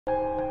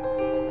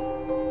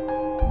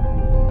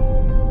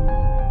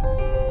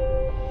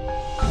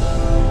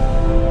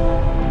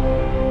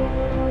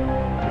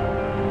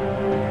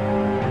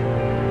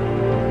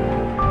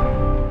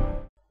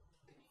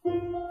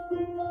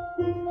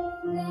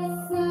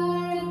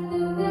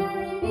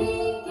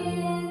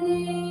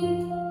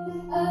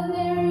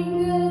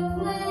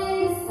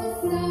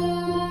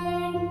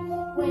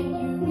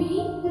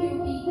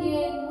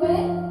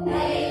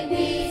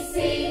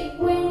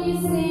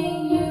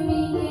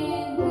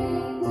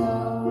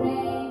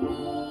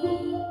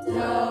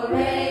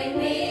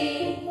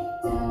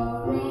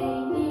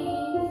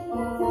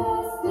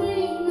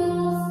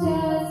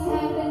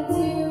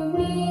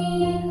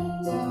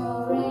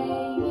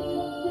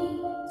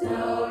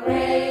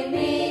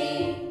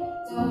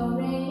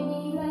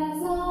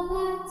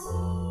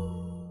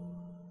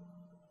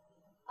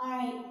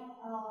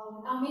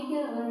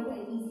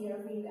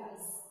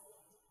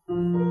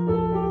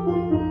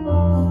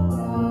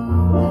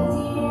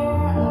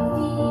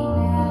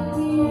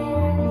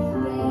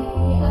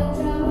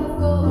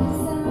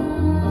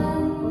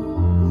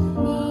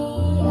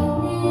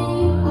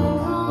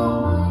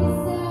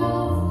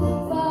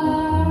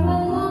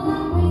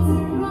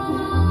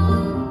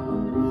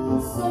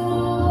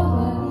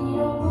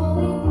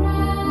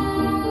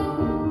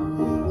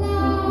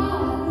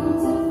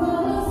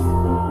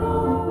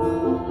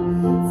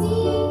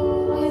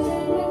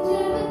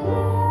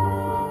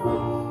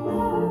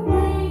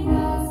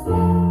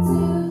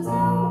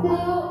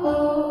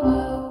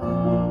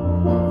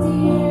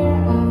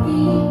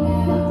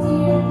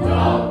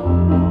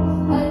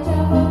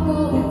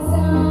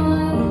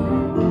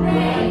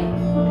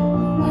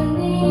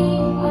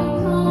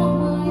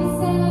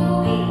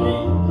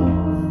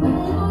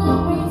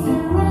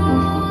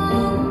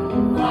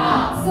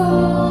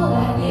sol,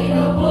 la,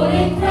 do,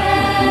 bullet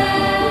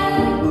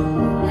thread.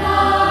 La,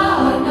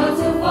 a note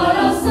to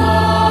follow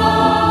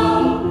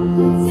song.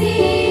 Si,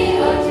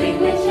 a drink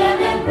with jam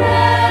and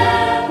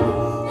bread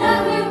that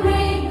will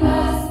bring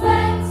us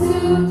back to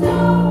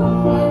dawn.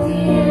 A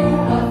deer,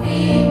 a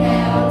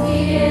female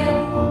deer,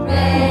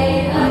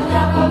 ray, a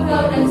drop of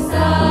golden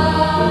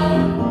sun.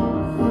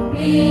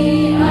 Be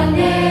a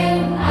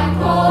name I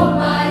call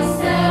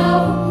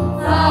myself,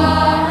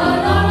 far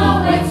a long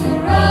way to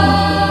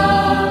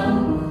run.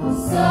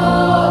 So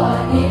I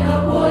need a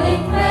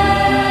bullet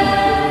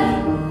thread,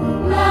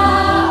 la,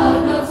 a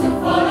note to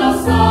follow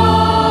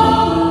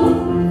song.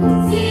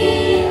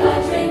 See a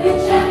drink with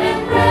jam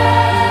and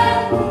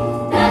bread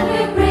that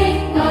will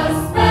bring us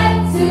back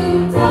to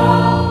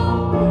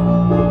dawn.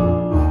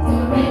 Do,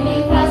 re, mi,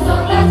 fa,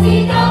 sol, la, si,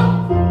 do.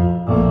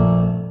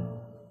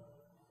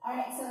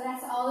 Alright, so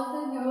that's all of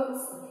the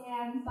notes,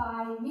 and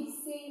by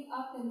mixing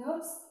up the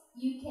notes,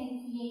 you can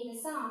create a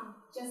song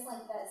just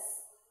like this.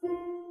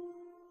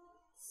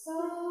 So,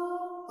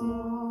 do,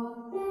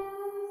 la,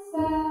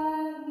 fa,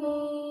 mi,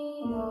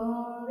 do,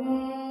 re.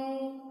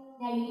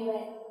 Now you do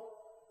it.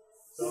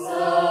 So,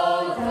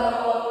 do,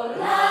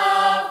 la,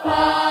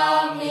 fa,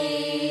 mi,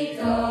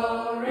 do,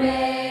 re.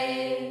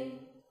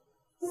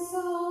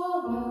 So,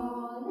 do,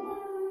 la,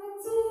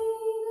 ti,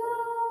 do,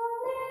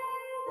 re,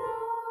 do.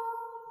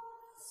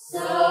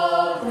 So,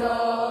 do,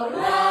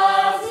 la,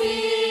 si,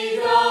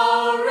 do,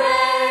 re,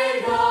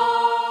 do.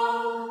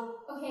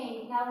 Okay,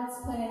 now let's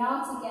put it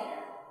all together.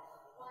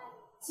 1,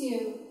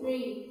 2,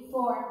 3,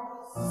 4.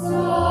 So,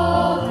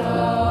 do,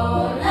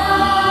 la,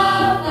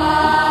 fa,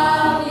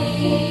 mi,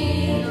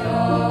 do,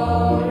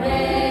 re.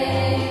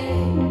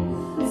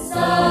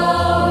 So,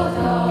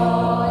 do,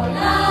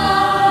 la,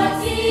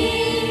 si,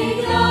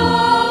 do,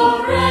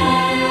 re,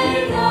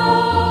 do.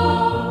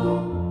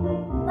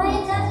 But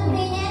it doesn't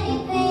mean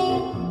anything.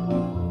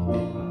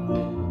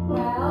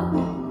 Well,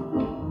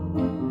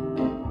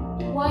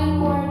 one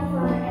word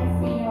for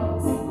every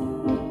note.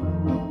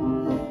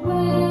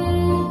 When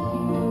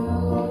you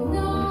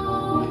know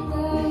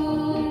the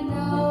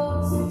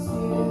notes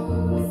to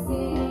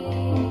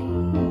sing,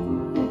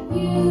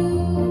 you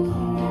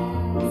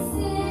can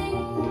sing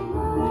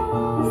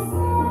most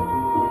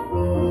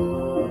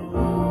anything.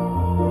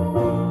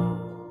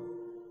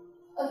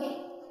 Okay,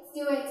 let's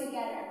do it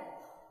together.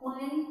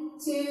 1,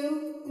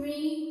 2,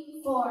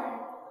 3, 4.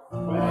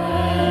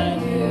 When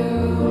you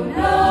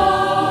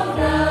know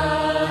the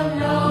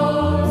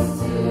notes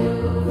to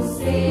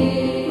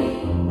sing,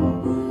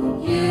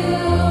 you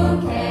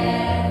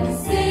can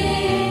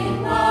sing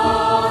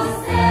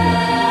most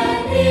anything.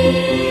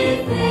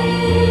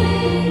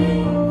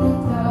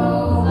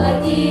 Though a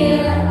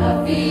deer,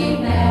 a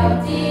female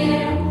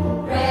deer,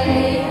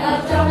 ray, a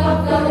drop of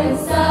golden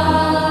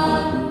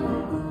sun.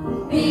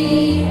 Be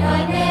a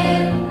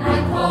name I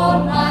call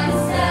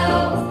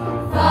myself,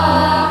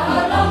 far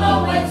a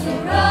long way to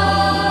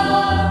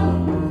run.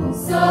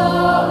 So I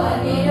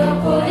need a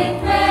bullet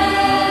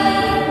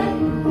thread,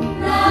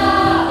 la,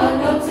 a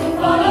note to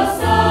follow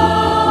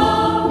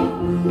song.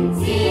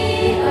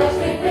 See a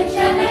drink with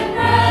jam and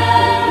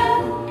bread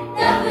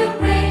that will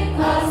bring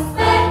us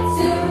back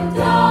to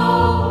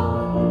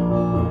dawn.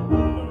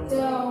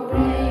 Do,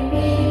 re,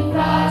 mi,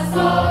 fa,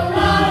 sol,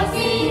 la,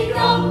 ti,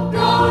 do,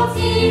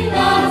 ti,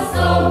 la,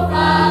 sol.